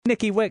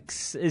Nikki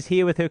Wicks is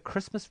here with her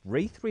Christmas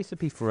wreath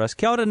recipe for us.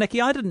 Kia ora,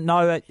 Nikki. I didn't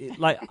know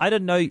I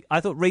didn't know. I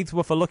thought wreaths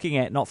were for looking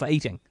at, not for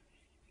eating.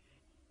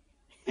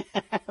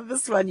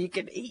 This one you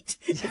can eat.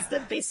 It's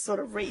the best sort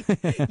of wreath.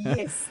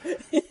 Yes.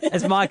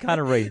 It's my kind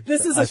of wreath.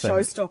 This is a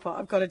showstopper,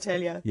 I've got to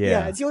tell you.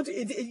 Yeah. It's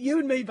you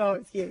and me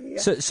both. Yeah.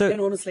 So,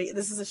 and honestly,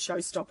 this is a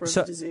showstopper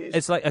of a dessert.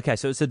 It's like, okay,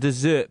 so it's a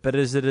dessert, but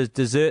is it a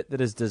dessert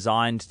that is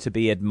designed to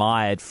be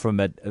admired from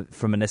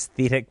an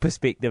aesthetic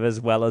perspective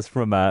as well as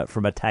from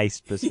a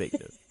taste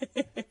perspective?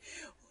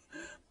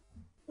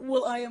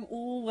 Well, I am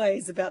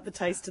always about the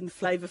taste and the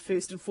flavour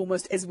first and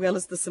foremost, as well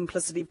as the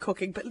simplicity of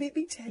cooking. But let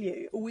me tell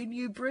you, when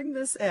you bring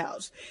this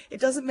out, it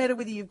doesn't matter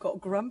whether you've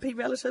got grumpy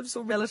relatives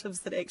or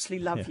relatives that actually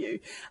love you.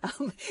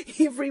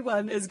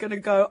 Everyone is going to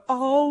go,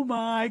 oh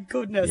my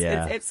goodness,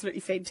 it's absolutely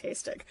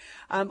fantastic.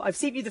 I've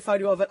sent you the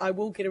photo of it. I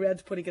will get around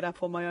to putting it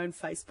up on my own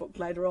Facebook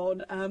later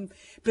on.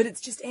 But it's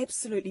just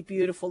absolutely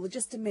beautiful.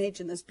 Just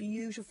imagine this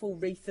beautiful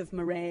wreath of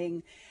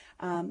meringue,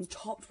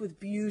 topped with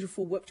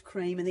beautiful whipped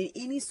cream, and then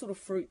any sort of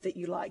fruit that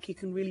you like, you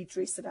can really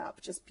dress it up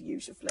just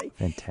beautifully.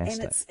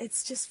 Fantastic. And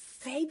it's just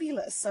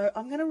fabulous. So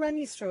I'm going to run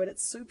you through it.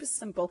 It's super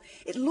simple.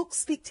 It looks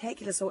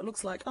spectacular, so it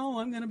looks like, oh,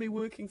 I'm going to be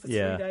working for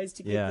 3 days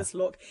to get this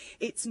look.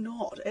 It's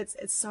not.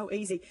 It's so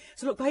easy.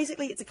 So look,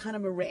 basically it's a kind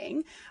of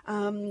meringue,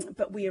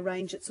 but we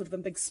arrange it sort of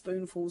in big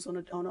spoonfuls on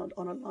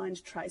a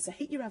lined tray. So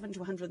heat your oven to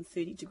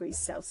 130 degrees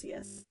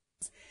Celsius.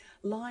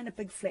 Line a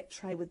big flat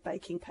tray with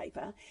baking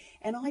paper,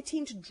 and I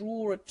tend to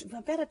draw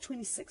about a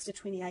 26 to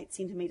 28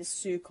 centimetre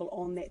circle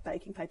on that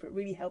baking paper. It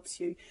really helps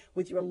you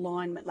with your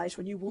alignment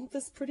later on. You want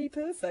this pretty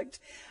perfect.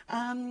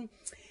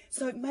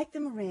 So make the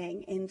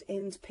meringue,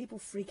 and people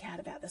freak out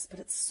about this,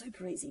 but it's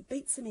super easy.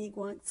 Beat some egg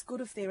whites,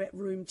 good if they're at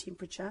room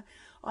temperature.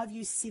 I've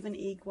used 7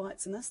 egg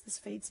whites in this. This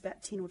feeds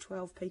about 10 or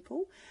 12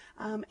 people.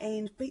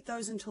 And beat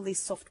those until they're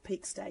soft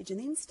peak stage,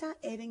 and then start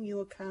adding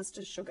your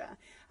caster sugar,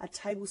 a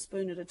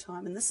tablespoon at a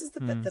time. And this is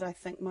the bit that I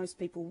think most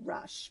people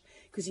rush,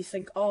 because you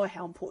think, oh,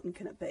 how important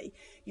can it be?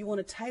 You want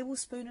a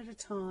tablespoon at a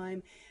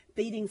time,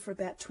 beating for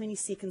about 20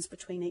 seconds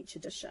between each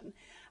addition.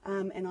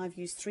 And I've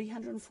used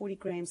 340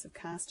 grams of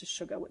caster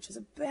sugar, which is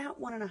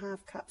about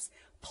 1.5 cups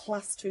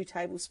plus 2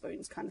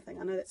 tablespoons kind of thing.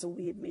 I know that's a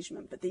weird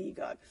measurement, but there you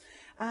go.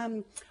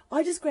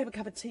 I just grab a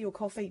cup of tea or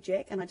coffee,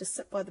 Jack, and I just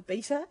sit by the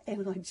beater,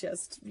 and I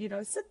just,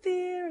 sit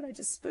there and I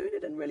just spoon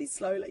it in really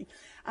slowly.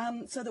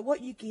 So that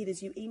what you get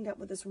is you end up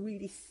with this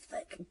really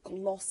thick,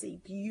 glossy,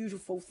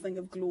 beautiful thing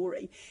of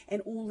glory,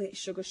 and all that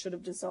sugar should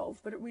have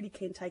dissolved, but it really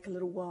can take a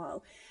little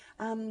while.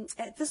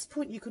 At this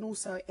point, you can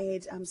also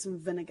add some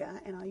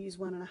vinegar, and I use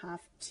 1.5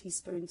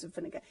 teaspoons of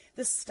vinegar.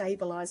 This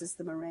stabilises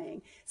the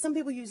meringue. Some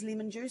people use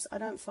lemon juice. I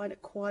don't find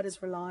it quite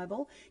as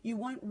reliable. You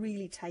won't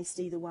really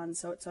taste either one,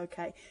 so it's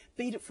okay.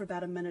 Beat it for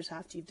about a minute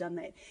after you've done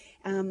that,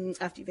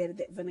 after you've added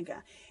that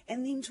vinegar.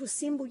 And then to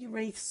assemble your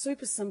wreath,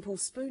 super simple,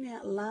 spoon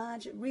out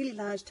really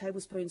large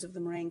tablespoons of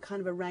the meringue,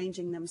 kind of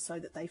arranging them so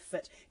that they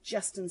fit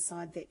just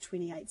inside that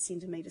 28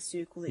 centimetre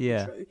circle that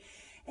you drew.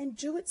 And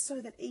do it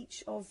so that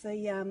each of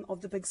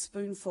the big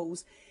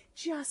spoonfuls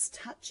just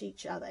touch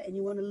each other, and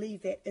you want to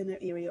leave that inner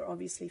area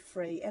obviously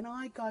free. And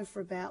I go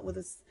for about, with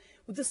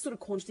this sort of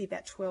quantity,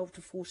 about 12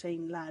 to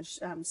 14 large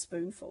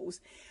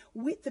spoonfuls.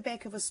 Wet the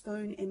back of a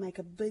spoon and make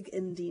a big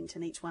indent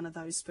in each one of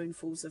those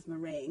spoonfuls of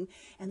meringue,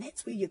 and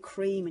that's where your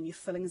cream and your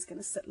filling is going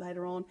to sit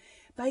later on.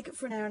 Bake it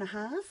for an hour and a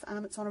half.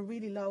 It's on a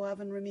really low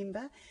oven,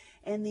 remember,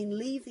 and then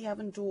leave the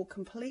oven door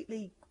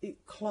completely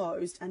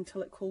closed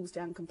until it cools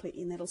down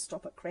completely, and that'll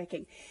stop it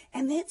cracking.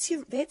 And that's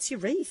your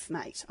wreath,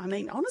 mate. I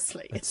mean,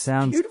 honestly, it's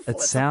beautiful. It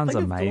sounds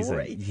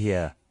amazing.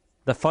 Yeah.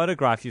 The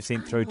photograph you've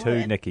sent through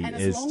too, Nikki,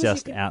 is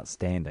just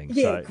outstanding.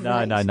 Yeah,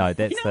 so no,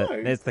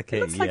 that's the key.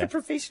 It looks like a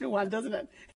professional one, doesn't it?